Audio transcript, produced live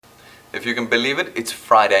If you can believe it, it's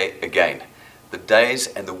Friday again. The days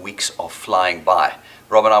and the weeks are flying by.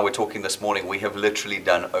 Rob and I were talking this morning. We have literally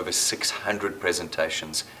done over 600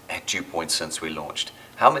 presentations at DewPoint since we launched.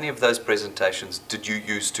 How many of those presentations did you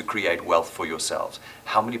use to create wealth for yourselves?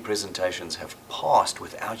 How many presentations have passed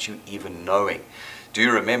without you even knowing? Do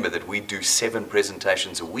you remember that we do 7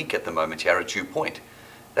 presentations a week at the moment here at DewPoint?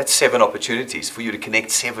 That's 7 opportunities for you to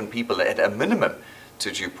connect 7 people at a minimum to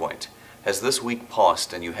DewPoint. Has this week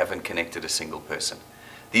passed and you haven't connected a single person?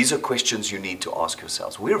 These are questions you need to ask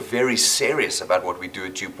yourselves. We're very serious about what we do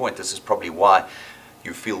at DewPoint. This is probably why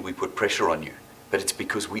you feel we put pressure on you. But it's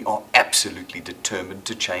because we are absolutely determined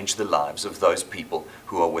to change the lives of those people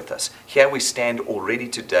who are with us. Here we stand already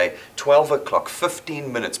today, 12 o'clock,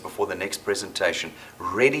 15 minutes before the next presentation,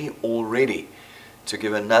 ready already to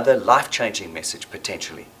give another life-changing message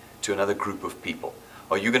potentially to another group of people.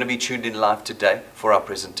 Are you going to be tuned in live today for our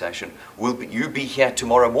presentation? Will you be here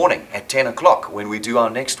tomorrow morning at 10 o'clock when we do our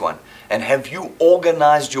next one? And have you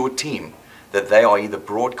organized your team that they are either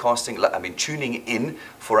tuning in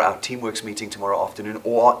for our Teamworks meeting tomorrow afternoon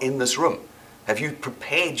or are in this room? Have you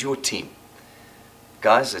prepared your team?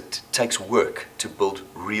 Guys, it takes work to build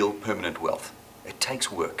real permanent wealth. It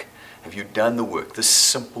takes work. Have you done the work, the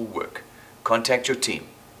simple work? Contact your team.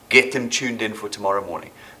 Get them tuned in for tomorrow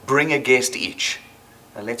morning. Bring a guest each.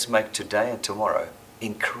 And let's make today and tomorrow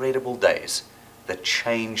incredible days that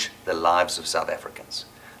change the lives of South Africans.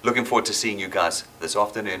 Looking forward to seeing you guys this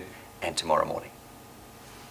afternoon and tomorrow morning.